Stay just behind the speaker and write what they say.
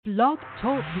Blog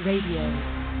Talk Radio.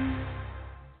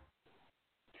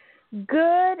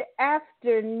 Good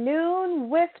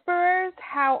afternoon, Whisperers.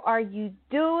 How are you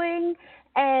doing?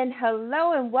 And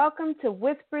hello and welcome to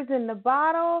Whispers in the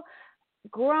Bottle,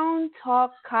 Grown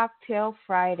Talk Cocktail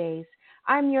Fridays.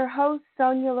 I'm your host,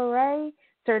 Sonya LaRae,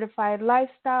 certified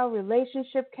lifestyle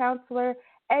relationship counselor,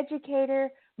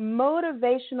 educator,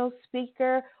 motivational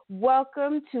speaker.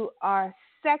 Welcome to our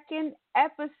second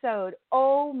episode.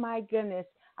 Oh my goodness.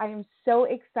 I am so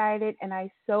excited and I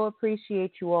so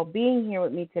appreciate you all being here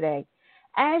with me today.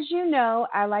 As you know,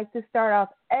 I like to start off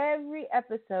every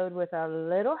episode with a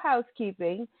little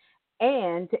housekeeping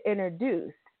and to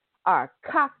introduce our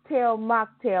cocktail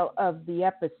mocktail of the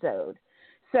episode.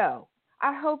 So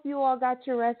I hope you all got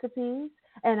your recipes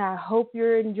and I hope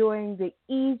you're enjoying the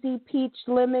easy peach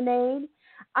lemonade.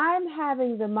 I'm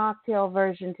having the mocktail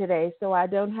version today, so I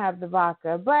don't have the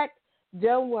vodka, but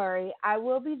don't worry, I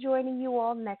will be joining you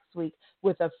all next week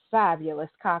with a fabulous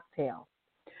cocktail.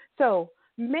 So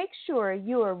make sure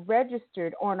you are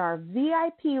registered on our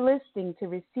VIP listing to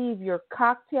receive your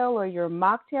cocktail or your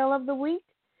mocktail of the week.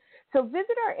 So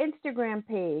visit our Instagram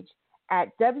page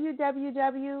at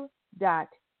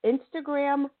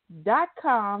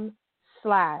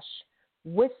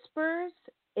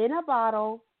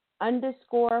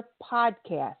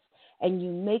And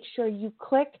you make sure you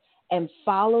click and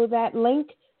follow that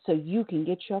link so you can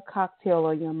get your cocktail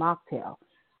or your mocktail.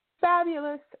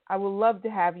 Fabulous. I would love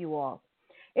to have you all.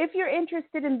 If you're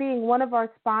interested in being one of our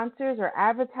sponsors or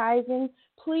advertising,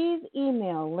 please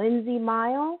email Lindsay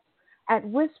Miles at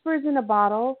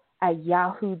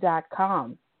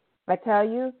whispersinabottle@yahoo.com. I tell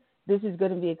you, this is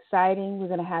going to be exciting. We're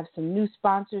going to have some new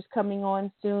sponsors coming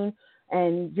on soon,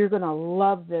 and you're going to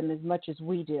love them as much as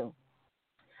we do.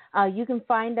 You can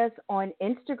find us on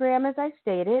Instagram, as I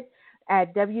stated,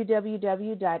 at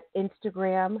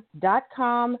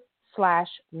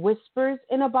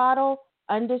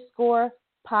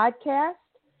www.instagram.com/whispersinabottle_podcast.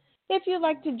 If you'd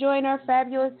like to join our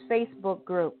fabulous Facebook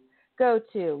group, go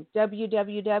to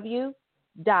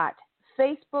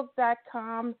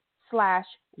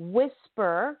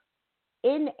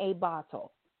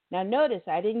www.facebook.com/whisper-in-a-bottle. Now notice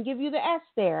I didn't give you the S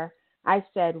there. I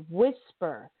said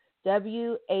whisper.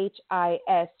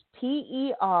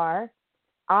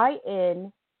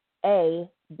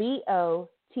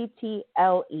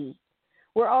 WHISPERINABOTTLE.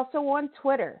 We're also on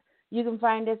Twitter. You can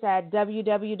find us at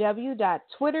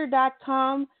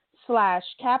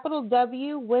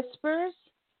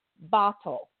www.twitter.com/WHispersBottle,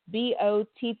 BOTTLE.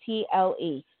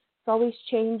 It's always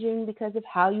changing because of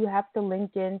how you have to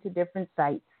link into different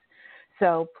sites.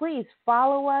 So please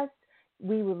follow us.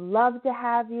 We would love to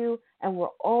have you, and we're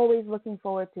always looking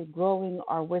forward to growing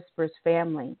our Whispers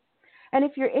family. And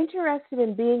if you're interested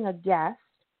in being a guest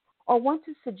or want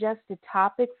to suggest a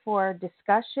topic for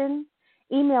discussion,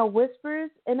 email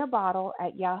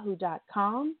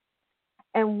whispersinabottle@yahoo.com.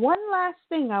 And one last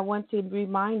thing I want to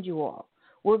remind you all,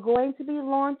 we're going to be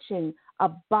launching a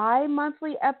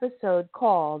bi-monthly episode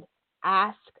called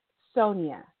Ask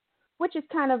Sonya, which is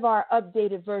kind of our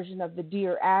updated version of the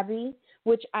Dear Abby,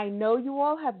 which I know you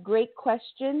all have great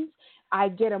questions. I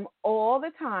get them all the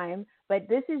time, but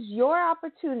this is your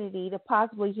opportunity to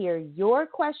possibly hear your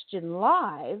question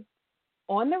live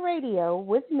on the radio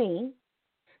with me.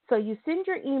 So you send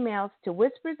your emails to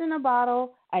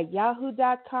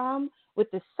whispersinabottle@yahoo.com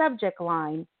with the subject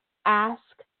line,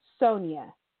 Ask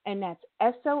Sonya, and that's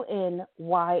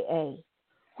SONYA.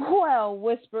 Well,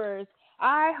 Whisperers,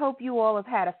 I hope you all have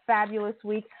had a fabulous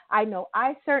week. I know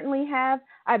I certainly have.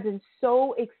 I've been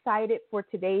so excited for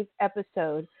today's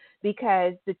episode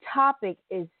because the topic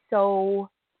is so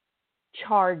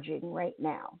charging right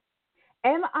now.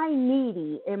 Am I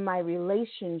needy in my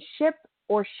relationship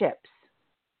or ships?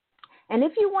 And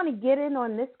if you want to get in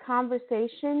on this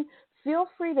conversation, feel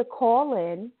free to call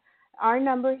in. Our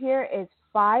number here is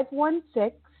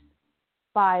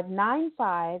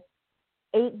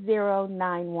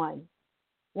 516-595-8091.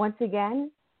 Once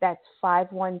again, that's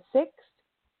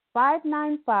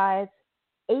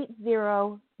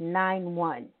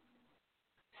 516-595-8091.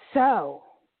 So,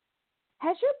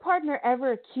 has your partner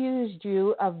ever accused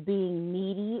you of being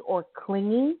needy or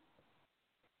clingy?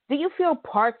 Do you feel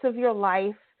parts of your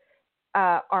life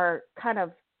are kind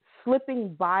of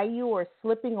slipping by you or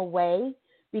slipping away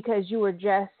because you were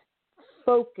just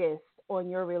focused on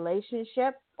your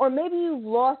relationship? Or maybe you've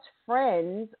lost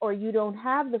friends or you don't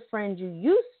have the friends you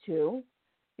used to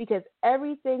because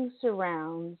everything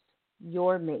surrounds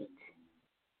your mate.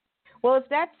 Well, if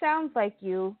that sounds like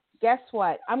you, guess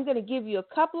what? I'm going to give you a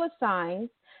couple of signs,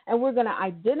 and we're going to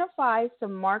identify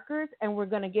some markers, and we're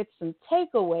going to get some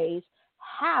takeaways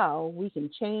how we can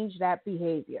change that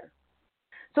behavior.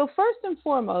 So first and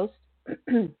foremost,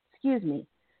 excuse me,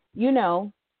 you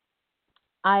know,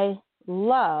 I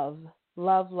love,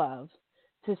 love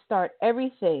to start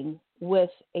everything with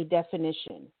a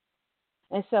definition.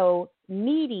 And so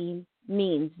needy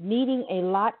means needing a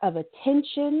lot of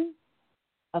attention,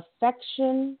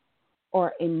 affection,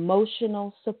 or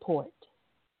emotional support.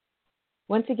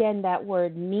 Once again, that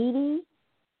word needy,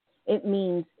 it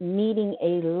means needing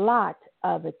a lot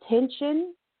of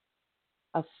attention,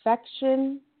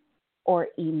 affection, or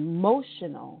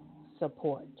emotional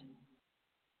support.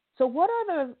 So what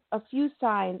are a few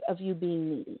signs of you being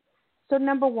needy? So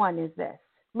number one is this: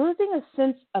 losing a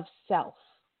sense of self.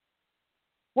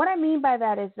 What I mean by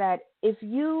that is that if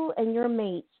you and your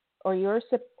mate or your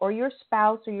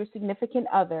spouse or your significant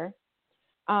other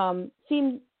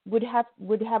would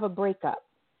have a breakup,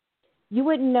 you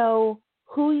wouldn't know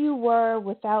who you were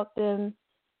without them.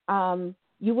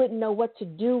 You wouldn't know what to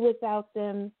do without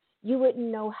them. You wouldn't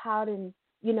know how to,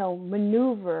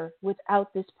 maneuver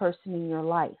without this person in your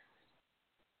life.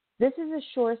 This is a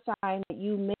sure sign that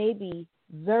you may be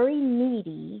very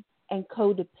needy and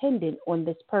codependent on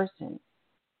this person.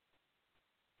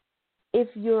 If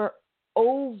you're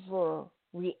overreacting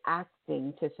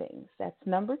to things, that's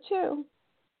number two.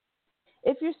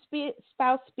 If your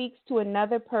spouse speaks to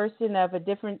another person of a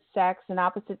different sex, an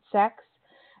opposite sex,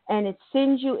 and it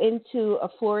sends you into a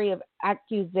flurry of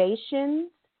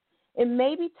accusations, it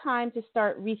may be time to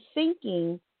start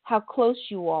rethinking how close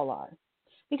you all are.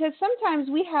 Because sometimes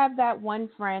we have that one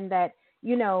friend that,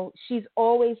 she's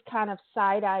always kind of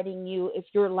side-eyeing you if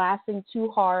you're laughing too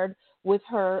hard with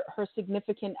her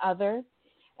significant other,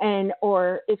 and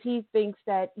or if he thinks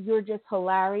that you're just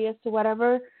hilarious or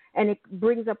whatever, and it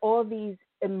brings up all these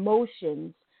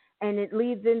emotions, and it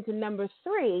leads into number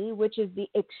three, which is the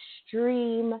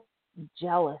extreme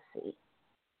jealousy.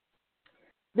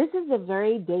 This is a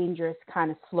very dangerous kind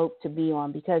of slope to be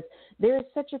on, because there is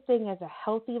such a thing as a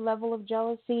healthy level of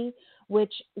jealousy,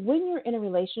 which when you're in a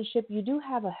relationship, you do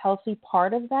have a healthy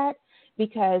part of that,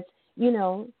 because,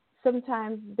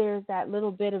 sometimes there's that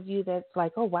little bit of you that's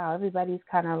like, oh, wow, everybody's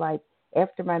kind of like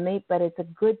after my mate, but it's a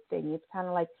good thing. It's kind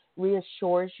of like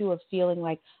reassures you of feeling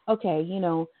like, okay,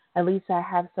 at least I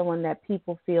have someone that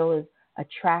people feel is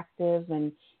attractive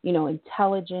and,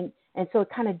 intelligent. And so it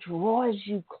kind of draws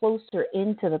you closer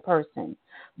into the person.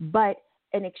 But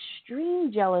an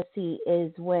extreme jealousy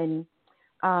is when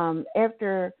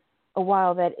after a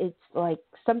while that it's like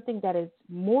something that is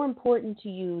more important to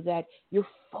you, that you're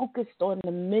focused on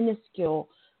the minuscule,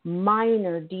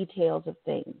 minor details of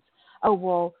things. Oh,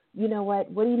 well, you know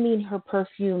what? What do you mean her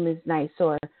perfume is nice?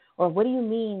 Or what do you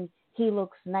mean he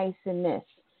looks nice in this?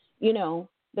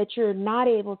 That you're not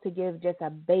able to give just a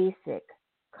basic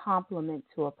compliment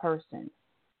to a person.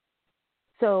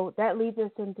 So that leads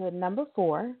us into number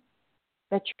four,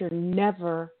 that you're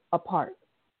never apart.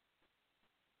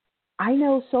 I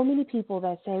know so many people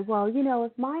that say, well,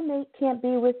 if my mate can't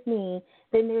be with me,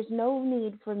 then there's no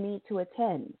need for me to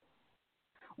attend.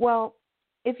 Well,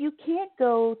 if you can't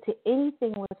go to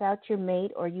anything without your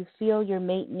mate, or you feel your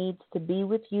mate needs to be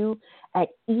with you at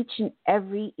each and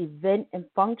every event and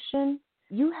function,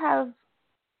 you have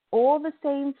all the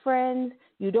same friends,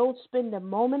 you don't spend a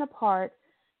moment apart,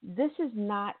 this is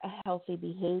not a healthy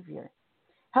behavior.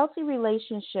 Healthy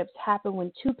relationships happen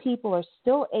when two people are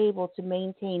still able to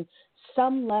maintain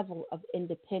some level of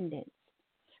independence,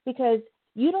 because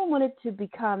you don't want it to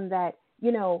become that,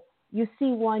 you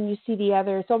see one, you see the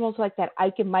other. It's almost like that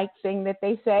Ike and Mike thing that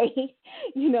they say.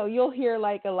 You'll hear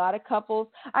like a lot of couples.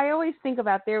 I always think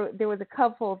about there was a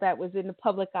couple that was in the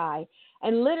public eye,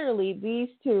 and literally these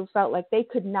two felt like they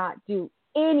could not do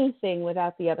anything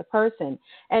without the other person.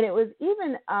 And it was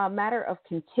even a matter of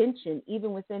contention,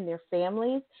 even within their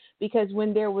families, because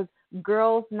when there was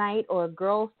girls' night or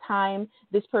girls' time,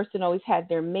 this person always had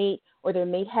their mate, or their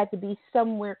mate had to be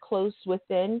somewhere close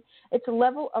within. It's a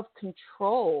level of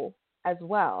control as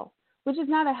well, which is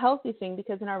not a healthy thing,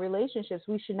 because in our relationships,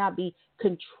 we should not be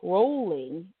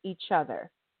controlling each other.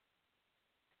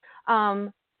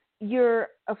 You're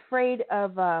afraid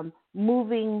of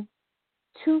moving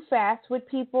too fast with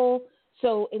people,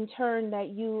 so in turn that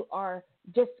you are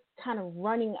just kind of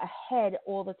running ahead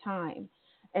all the time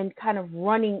and kind of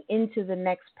running into the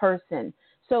next person.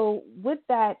 So with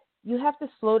that, you have to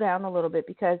slow down a little bit,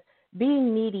 because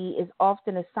being needy is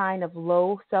often a sign of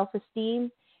low self-esteem.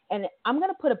 And I'm going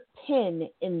to put a pin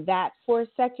in that for a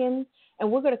second, and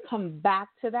we're going to come back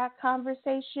to that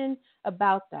conversation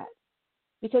about that.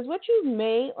 Because what you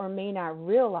may or may not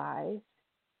realize,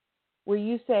 where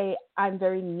you say, I'm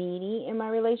very needy in my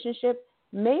relationship,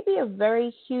 may be a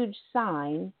very huge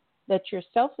sign that your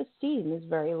self-esteem is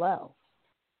very low.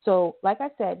 So, like I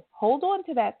said, hold on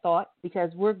to that thought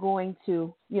because we're going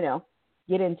to,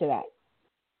 get into that.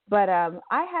 But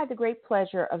I had the great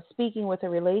pleasure of speaking with a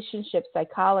relationship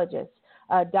psychologist,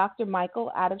 Dr.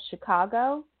 Michael out of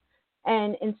Chicago.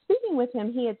 And in speaking with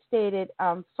him, he had stated,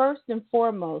 first and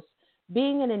foremost,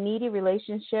 being in a needy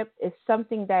relationship is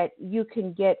something that you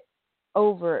can't get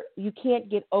over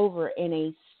in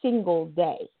a single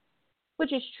day,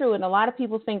 which is true. And a lot of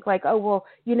people think like, oh, well,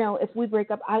 if we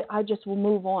break up, I just will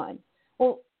move on.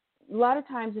 Well, a lot of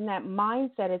times in that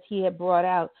mindset, as he had brought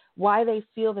out, why they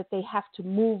feel that they have to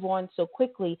move on so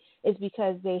quickly is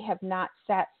because they have not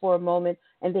sat for a moment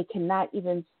and they cannot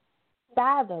even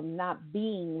fathom not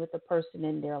being with a person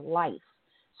in their life.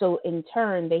 So in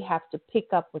turn, they have to pick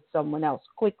up with someone else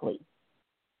quickly.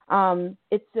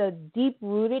 It's a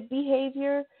deep-rooted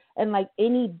behavior, and like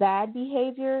any bad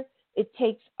behavior, it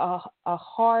takes a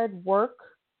hard work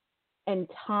and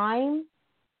time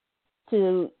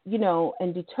to,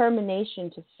 and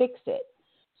determination to fix it.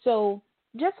 So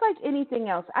just like anything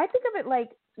else, I think of it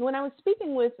like when I was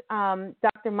speaking with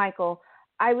Dr. Michael,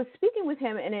 I was speaking with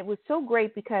him, and it was so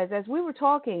great because as we were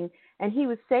talking and he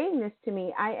was saying this to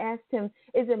me, I asked him,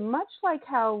 is it much like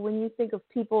how when you think of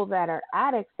people that are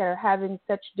addicts that are having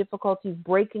such difficulties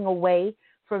breaking away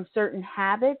from certain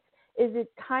habits, is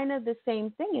it kind of the same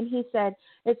thing? And he said,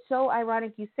 it's so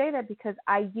ironic you say that because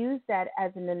I use that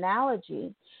as an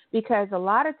analogy because a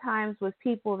lot of times with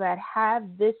people that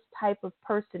have this type of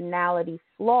personality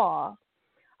flaw,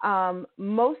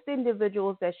 most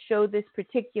individuals that show this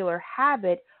particular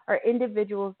habit are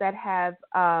individuals that have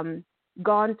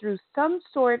gone through some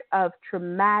sort of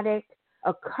traumatic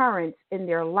occurrence in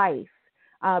their life,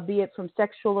 be it from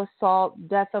sexual assault,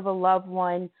 death of a loved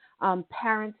one,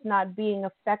 parents not being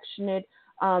affectionate,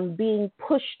 being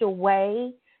pushed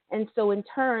away. And so in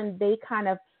turn,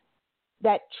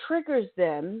 that triggers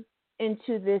them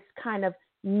into this kind of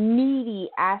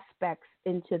needy aspects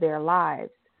into their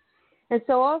lives. And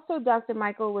so also Dr.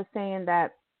 Michael was saying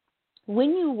that when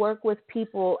you work with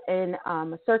people in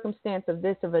a circumstance of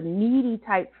a needy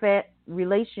type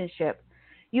relationship,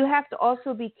 you have to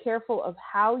also be careful of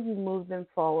how you move them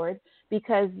forward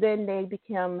because then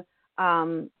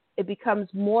it becomes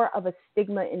more of a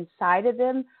stigma inside of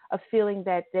them of feeling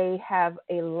that they have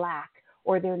a lack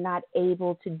or they're not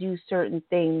able to do certain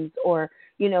things or,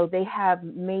 they have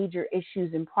major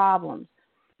issues and problems,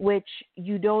 which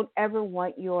you don't ever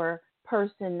want your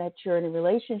person that you're in a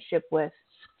relationship with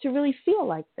to really feel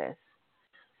like this.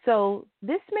 So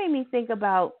this made me think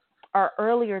about our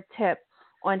earlier tip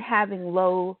on having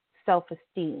low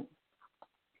self-esteem.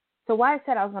 So why I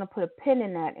said I was going to put a pin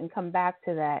in that and come back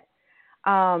to that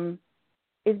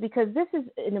is because this is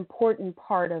an important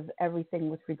part of everything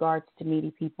with regards to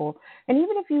needy people. And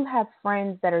even if you have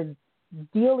friends that are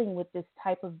dealing with this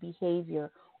type of behavior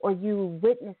or you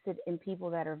witness it in people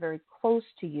that are very close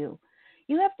to you,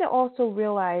 you have to also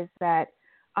realize that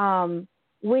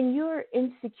when you're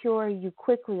insecure, you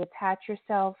quickly attach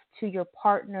yourself to your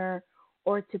partner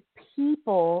or to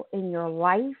people in your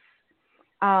life.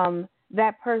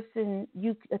 That person,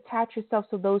 you attach yourself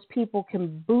so those people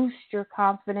can boost your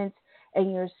confidence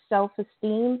and your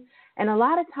self-esteem. And a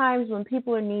lot of times when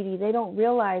people are needy, they don't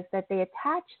realize that they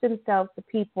attach themselves to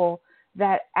people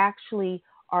that actually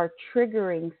are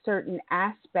triggering certain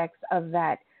aspects of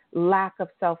that lack of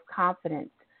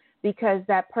self-confidence, because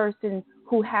that person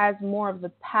who has more of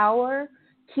the power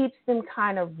keeps them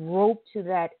kind of roped to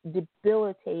that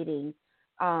debilitating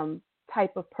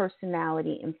type of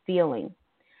personality and feeling.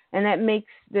 And that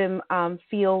makes them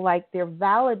feel like they're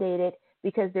validated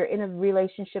because they're in a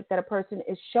relationship that a person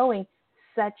is showing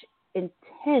such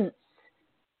intense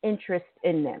interest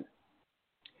in them.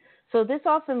 So this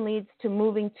often leads to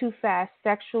moving too fast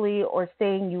sexually or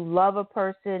saying you love a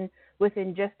person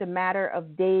within just a matter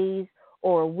of days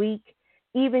or a week,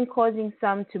 even causing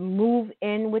some to move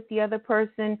in with the other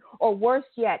person. Or worse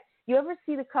yet, you ever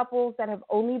see the couples that have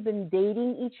only been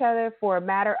dating each other for a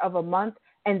matter of a month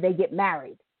and they get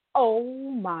married?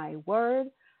 Oh, my word.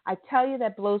 I tell you,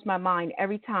 that blows my mind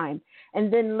every time.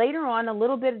 And then later on, a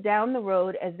little bit down the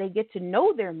road, as they get to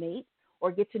know their mate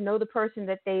or get to know the person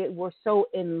that they were so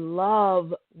in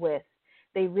love with,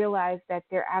 they realize that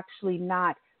they're actually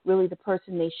not really the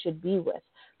person they should be with.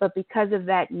 But because of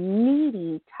that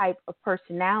needy type of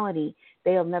personality,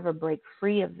 they'll never break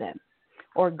free of them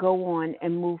or go on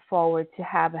and move forward to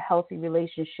have a healthy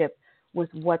relationship with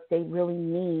what they really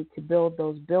need to build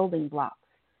those building blocks.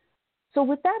 So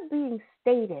with that being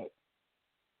stated,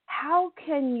 what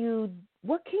can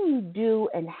you do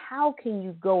and how can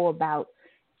you go about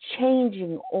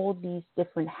changing all these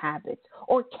different habits?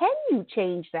 Or can you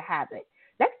change the habit?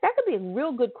 That could be a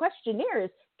real good question there is,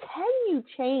 can you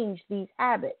change these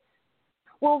habits?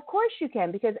 Well, of course you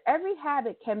can, because every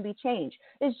habit can be changed.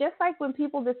 It's just like when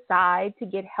people decide to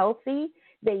get healthy,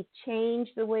 they change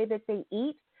the way that they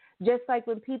eat. Just like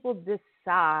when people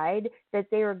decide that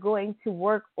they are going to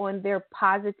work on their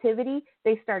positivity,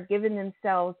 they start giving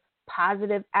themselves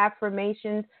positive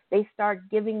affirmations. They start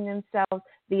giving themselves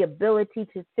the ability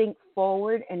to think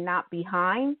forward and not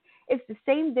behind. It's the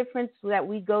same difference that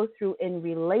we go through in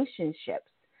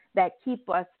relationships that keep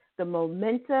us the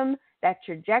momentum, that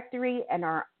trajectory, and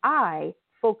our eye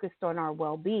focused on our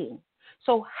well-being.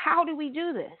 So how do we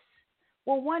do this?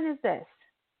 Well, one is this.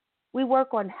 We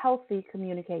work on healthy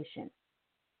communication.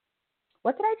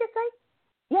 What did I just say?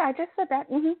 Yeah, I just said that.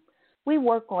 We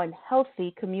work on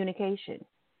healthy communication.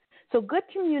 So good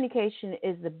communication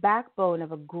is the backbone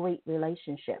of a great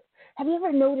relationship. Have you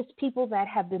ever noticed people that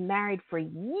have been married for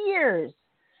years,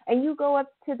 and you go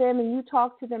up to them and you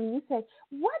talk to them and you say,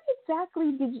 what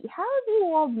exactly how have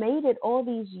you all made it all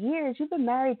these years? You've been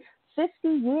married 50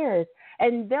 years.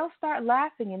 And they'll start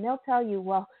laughing and they'll tell you,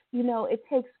 well, it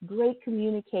takes great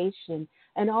communication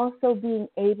and also being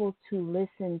able to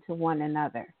listen to one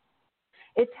another.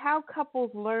 It's how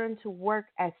couples learn to work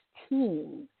as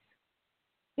teams.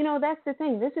 That's the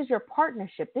thing. This is your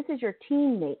partnership. This is your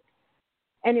teammate.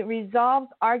 And it resolves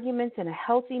arguments in a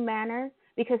healthy manner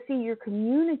because, see, you're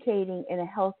communicating in a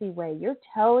healthy way. You're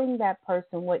telling that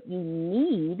person what you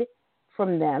need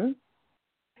from them.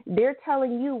 They're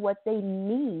telling you what they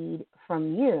need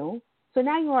from you. So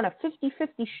now you're on a 50-50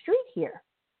 street here.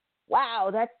 Wow,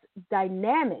 that's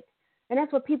dynamic. And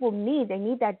that's what people need. They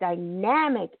need that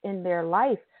dynamic in their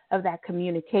life of that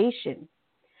communication.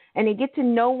 And they get to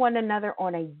know one another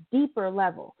on a deeper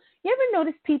level. You ever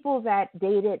notice people that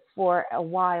dated for a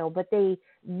while, but they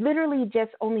literally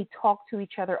just only talked to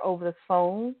each other over the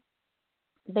phone?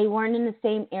 They weren't in the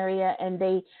same area, and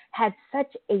they had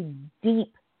such a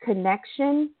deep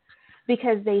connection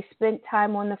because they spent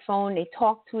time on the phone. They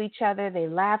talked to each other. They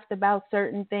laughed about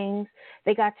certain things.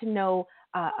 They got to know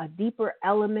a deeper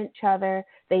element each other.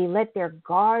 They let their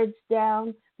guards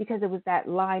down because it was that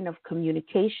line of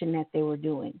communication that they were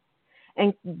doing.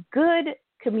 And good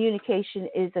communication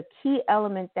is a key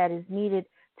element that is needed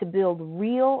to build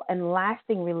real and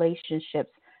lasting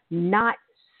relationships, not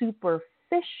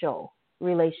superficial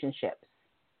relationships.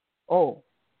 Oh,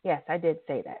 yes, I did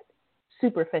say that.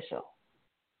 Superficial.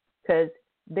 Because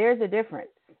there's a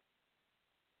difference.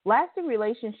 Lasting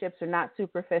relationships are not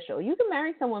superficial. You can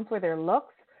marry someone for their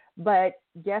looks, but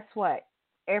guess what?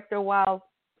 After a while,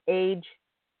 age,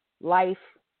 life,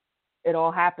 it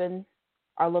all happens.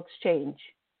 Our looks change.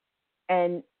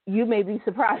 And you may be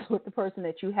surprised with the person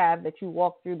that you have that you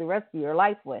walk through the rest of your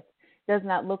life with. Does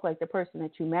not look like the person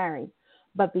that you married.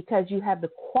 But because you have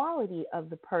the quality of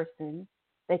the person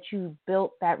that you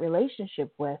built that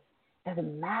relationship with,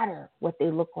 doesn't matter what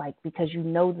they look like because you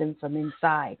know them from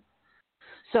inside.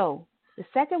 So the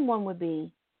second one would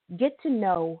be get to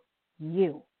know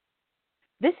you.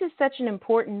 This is such an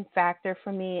important factor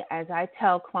for me as I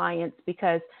tell clients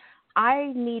because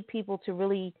I need people to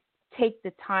really take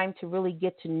the time to really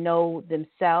get to know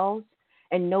themselves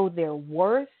and know their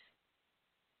worth,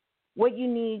 what you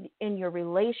need in your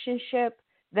relationship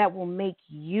that will make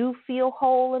you feel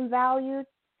whole and valued.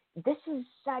 This is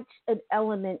such an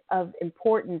element of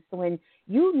importance. When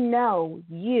you know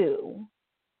you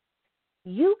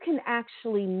can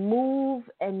actually move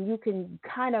and you can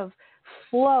kind of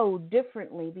flow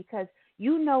differently because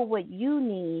you know what you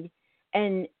need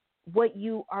and what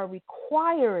you are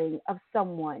requiring of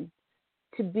someone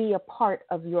to be a part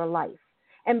of your life.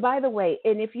 And by the way,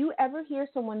 and if you ever hear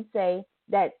someone say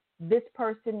that this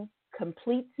person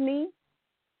completes me,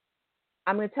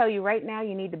 I'm going to tell you right now,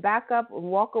 you need to back up and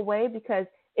walk away, because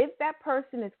if that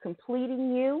person is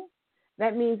completing you,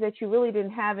 that means that you really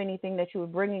didn't have anything that you were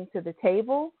bringing to the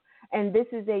table. And this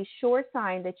is a sure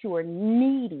sign that you are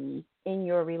needy in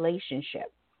your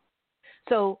relationship.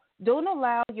 So don't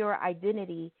allow your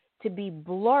identity to be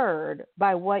blurred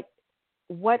by what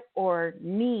or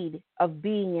need of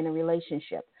being in a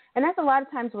relationship. And that's a lot of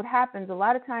times what happens. A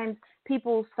lot of times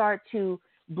people start to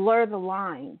blur the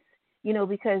lines,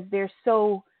 because they're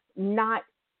so not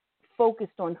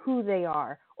focused on who they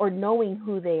are or knowing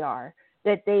who they are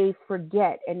that they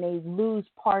forget and they lose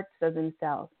parts of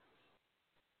themselves.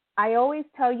 I always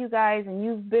tell you guys, and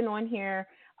you've been on here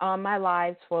on my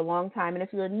lives for a long time, and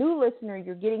if you're a new listener,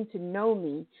 you're getting to know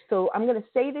me. So I'm going to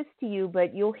say this to you,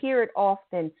 but you'll hear it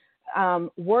often,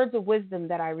 words of wisdom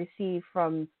that I receive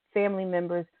from family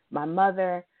members, my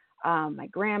mother, my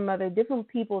grandmother, different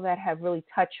people that have really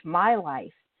touched my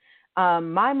life.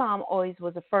 My mom always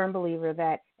was a firm believer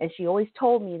that, and she always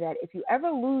told me that if you ever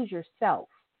lose yourself,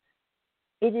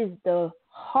 It is the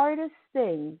hardest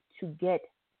thing to get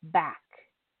back.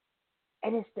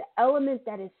 And it's the element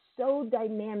that is so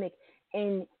dynamic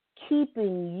in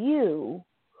keeping you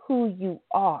who you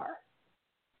are.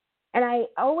 And I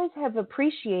always have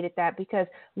appreciated that because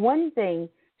one thing,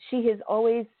 she has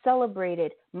always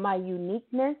celebrated my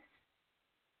uniqueness.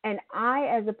 And I,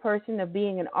 as a person of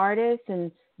being an artist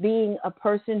and being a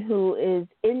person who is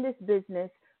in this business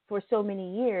for so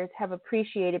many years, have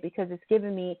appreciated because it's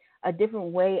given me a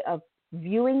different way of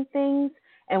viewing things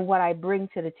and what I bring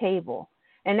to the table.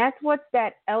 And that's what's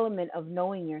that element of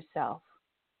knowing yourself.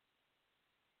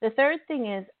 The third thing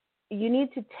is you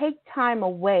need to take time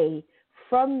away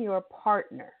from your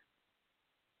partner.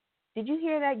 Did you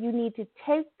hear that? You need to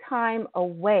take time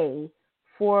away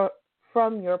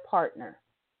from your partner.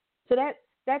 So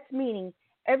that's meaning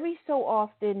every so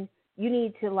often you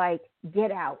need to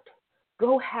get out.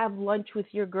 Go have lunch with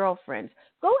your girlfriends.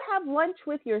 Go have lunch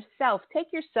with yourself.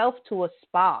 Take yourself to a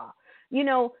spa. Let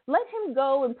him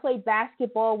go and play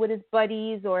basketball with his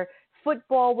buddies or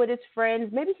football with his friends.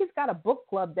 Maybe he's got a book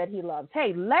club that he loves.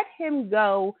 Hey, let him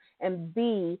go and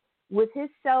be with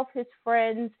himself, his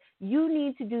friends. You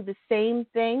need to do the same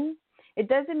thing. It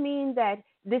doesn't mean that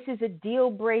this is a deal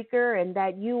breaker and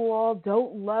that you all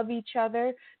don't love each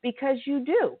other, because you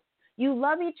do. You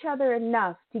love each other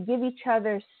enough to give each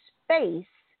other space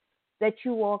that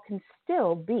you all can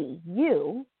still be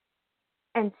you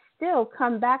and still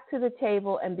come back to the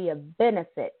table and be a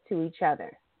benefit to each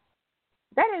other.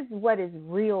 That is what is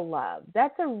real love.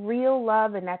 That's a real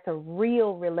love, and that's a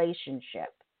real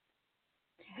relationship.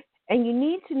 And you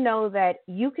need to know that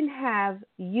you can have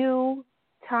you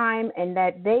time and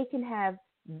that they can have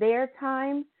their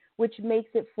time, which makes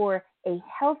it for a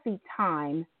healthy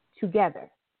time together.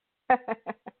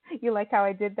 You like how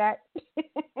I did that?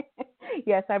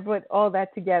 Yes, I put all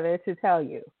that together to tell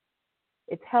you.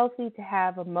 It's healthy to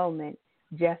have a moment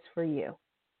just for you.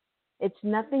 It's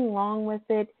nothing wrong with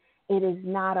it. It is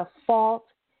not a fault.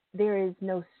 There is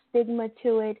no stigma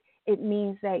to it. It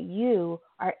means that you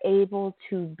are able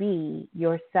to be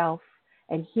yourself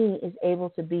and he is able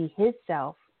to be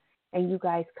himself, and you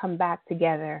guys come back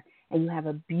together and you have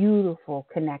a beautiful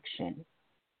connection.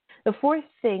 The fourth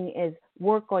thing is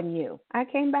work on you. I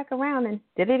came back around and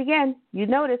did it again. You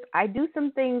notice I do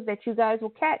some things that you guys will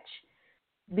catch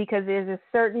because there's a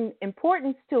certain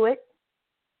importance to it.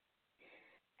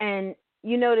 And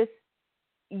you notice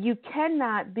you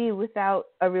cannot be without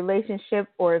a relationship,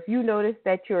 or if you notice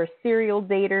that you're a serial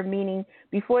dater, meaning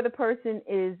before the person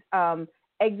is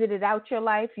exited out your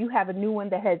life, you have a new one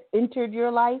that has entered your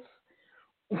life.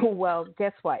 Well,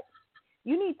 guess what?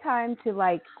 You need time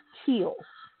to heal.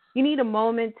 You need a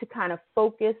moment to kind of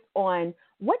focus on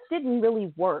what didn't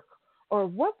really work or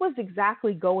what was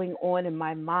exactly going on in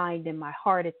my mind and my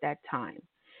heart at that time.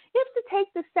 You have to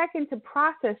take the second to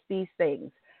process these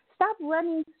things. Stop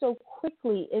running so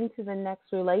quickly into the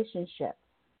next relationship.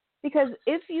 Because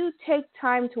if you take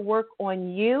time to work on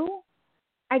you,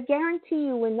 I guarantee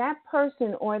you when that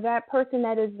person or that person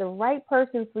that is the right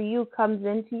person for you comes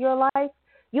into your life,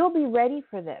 you'll be ready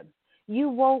for them. You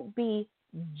won't be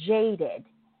jaded.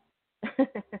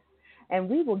 And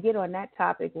we will get on that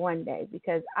topic one day,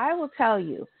 because I will tell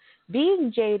you, being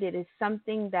jaded is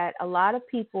something that a lot of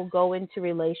people go into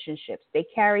relationships. They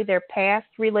carry their past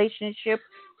relationship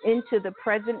into the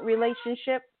present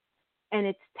relationship, and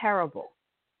it's terrible.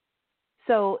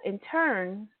 So in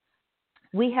turn,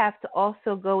 we have to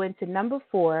also go into number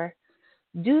 4,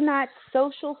 do not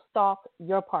social stalk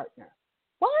your partner.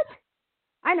 What?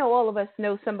 I know all of us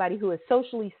know somebody who has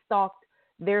socially stalked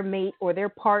their mate or their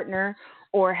partner,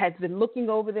 or has been looking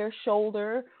over their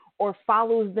shoulder, or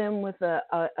follows them with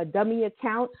a dummy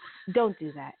account. Don't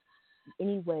do that in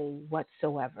any way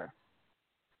whatsoever.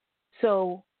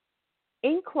 So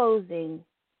in closing,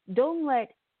 don't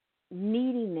let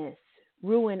neediness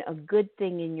ruin a good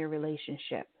thing in your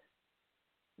relationship.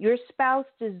 Your spouse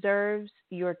deserves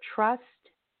your trust,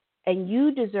 and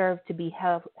you deserve to be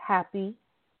happy,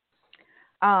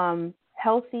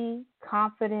 healthy,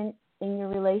 confident in your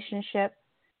relationship.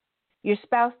 Your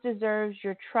spouse deserves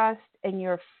your trust and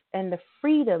the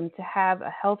freedom to have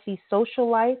a healthy social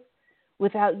life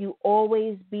without you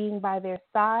always being by their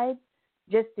side,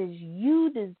 just as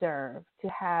you deserve to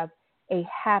have a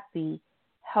happy,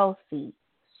 healthy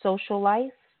social life.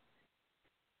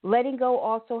 Letting go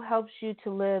also helps you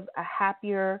to live a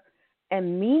happier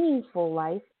and meaningful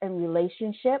life and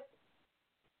relationship,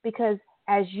 because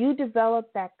as you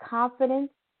develop that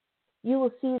confidence, you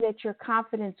will see that your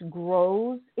confidence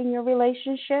grows in your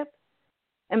relationship.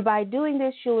 And by doing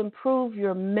this, you'll improve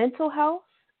your mental health,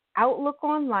 outlook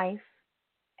on life,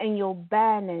 and you'll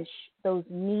banish those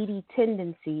needy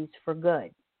tendencies for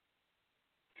good.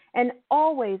 And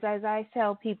always, as I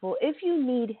tell people, if you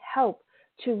need help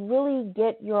to really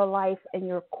get your life and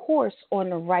your course on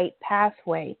the right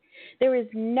pathway, there is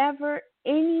never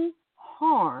any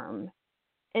harm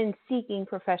in seeking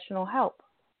professional help.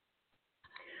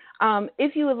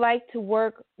 If you would like to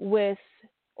work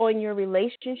on your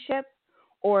relationship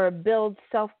or build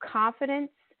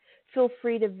self-confidence, feel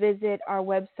free to visit our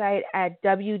website at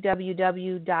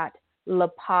www.lapaz,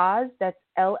 that's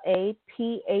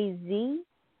L-A-P-A-Z,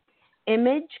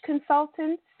 Image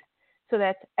Consultants. So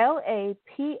that's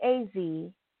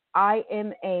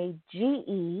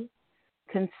L-A-P-A-Z-I-M-A-G-E,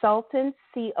 Consultants,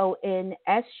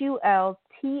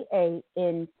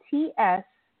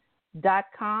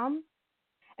 CONSULTANTS.com,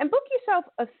 and book yourself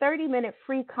a 30-minute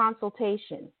free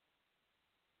consultation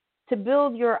to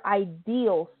build your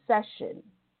ideal session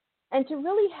and to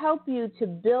really help you to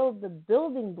build the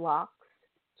building blocks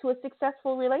to a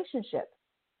successful relationship.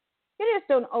 You just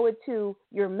don't owe it to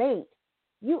your mate.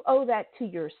 You owe that to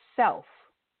yourself.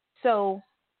 So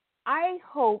I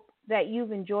hope that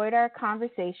you've enjoyed our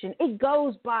conversation. It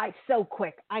goes by so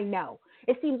quick, I know.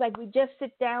 It seems like we just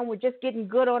sit down, we're just getting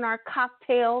good on our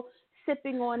cocktail,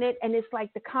 sipping on it, and it's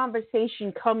like the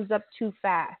conversation comes up too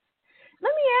fast.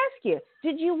 Let me ask you,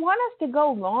 did you want us to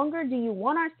go longer? Do you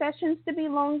want our sessions to be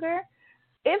longer?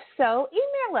 If so,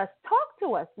 email us, talk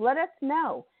to us, let us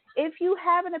know. If you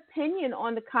have an opinion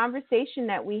on the conversation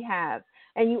that we have,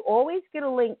 and you always get a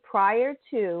link prior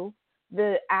to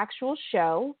the actual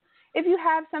show, if you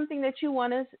have something that you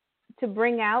want us to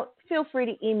bring out, feel free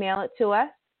to email it to us.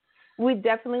 We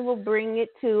definitely will bring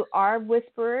it to our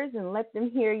whisperers and let them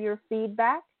hear your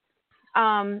feedback.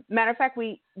 Matter of fact,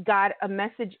 we got a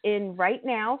message in right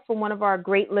now from one of our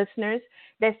great listeners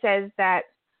that says that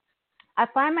I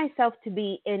find myself to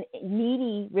be in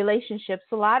needy relationships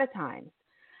a lot of times.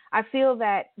 I feel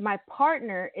that my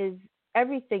partner is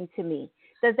everything to me.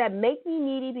 Does that make me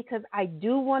needy because I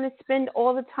do want to spend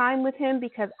all the time with him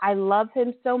because I love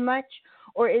him so much?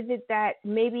 Or is it that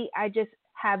maybe I just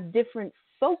have different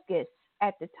focus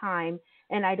at the time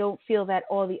and I don't feel that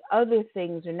all the other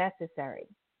things are necessary?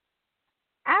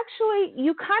 Actually,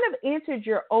 you kind of answered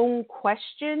your own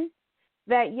question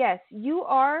that, yes, you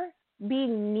are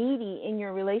being needy in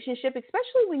your relationship,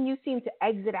 especially when you seem to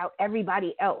exit out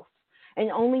everybody else. And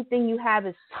the only thing you have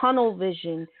is tunnel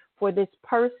vision for this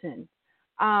person.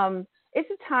 It's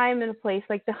a time and a place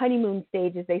like the honeymoon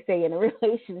stage, as they say in a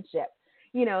relationship.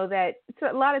 You know, that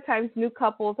a lot of times new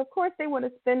couples, of course, they want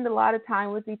to spend a lot of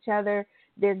time with each other.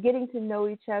 They're getting to know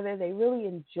each other. They really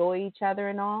enjoy each other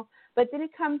and all. But then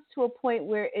it comes to a point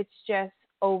where it's just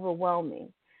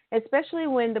overwhelming, especially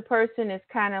when the person is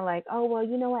kind of like, oh, well,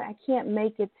 you know what? I can't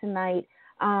make it tonight,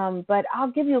 but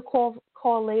I'll give you a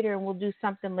call later and we'll do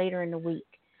something later in the week.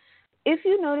 If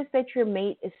you notice that your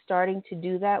mate is starting to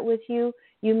do that with you,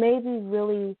 you may be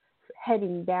really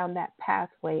heading down that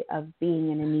pathway of being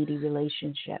in a needy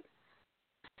relationship.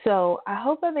 So I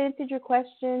hope I've answered your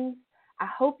questions. I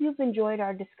hope you've enjoyed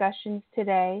our discussions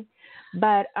today.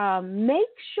 But make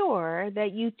sure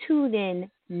that you tune in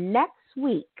next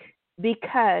week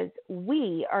because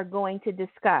we are going to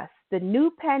discuss the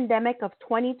new pandemic of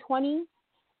 2020,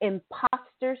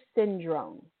 imposter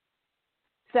syndrome.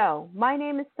 So my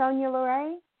name is Sonya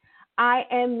LaRae. I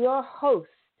am your host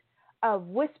of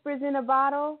Whispers in a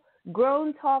Bottle,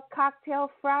 Grown Talk Cocktail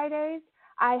Fridays.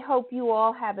 I hope you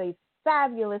all have a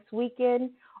fabulous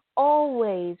weekend.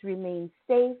 Always remain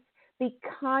safe. Be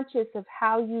conscious of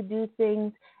how you do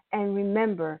things. And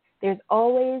remember, there's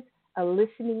always a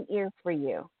listening ear for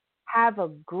you. Have a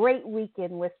great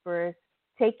weekend, Whisperers.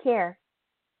 Take care.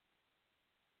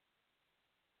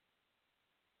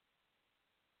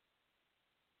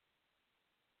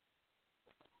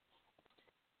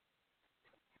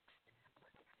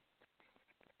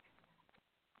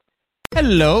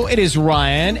 Hello, it is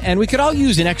Ryan, and we could all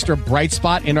use an extra bright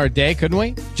spot in our day, couldn't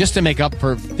we? Just to make up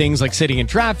for things like sitting in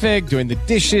traffic, doing the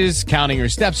dishes, counting your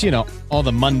steps, you know, all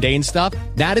the mundane stuff.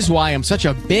 That is why I'm such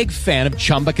a big fan of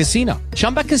Chumba Casino.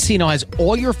 Chumba Casino has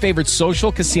all your favorite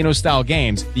social casino-style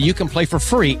games that you can play for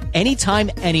free anytime,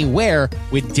 anywhere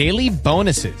with daily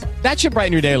bonuses. That should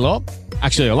brighten your day a little.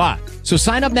 Actually, a lot. So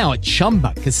sign up now at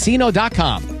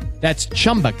ChumbaCasino.com. That's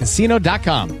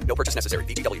ChumbaCasino.com. No purchase necessary.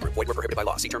 VGW Group. Void where prohibited by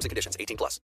law. See terms and conditions. 18+.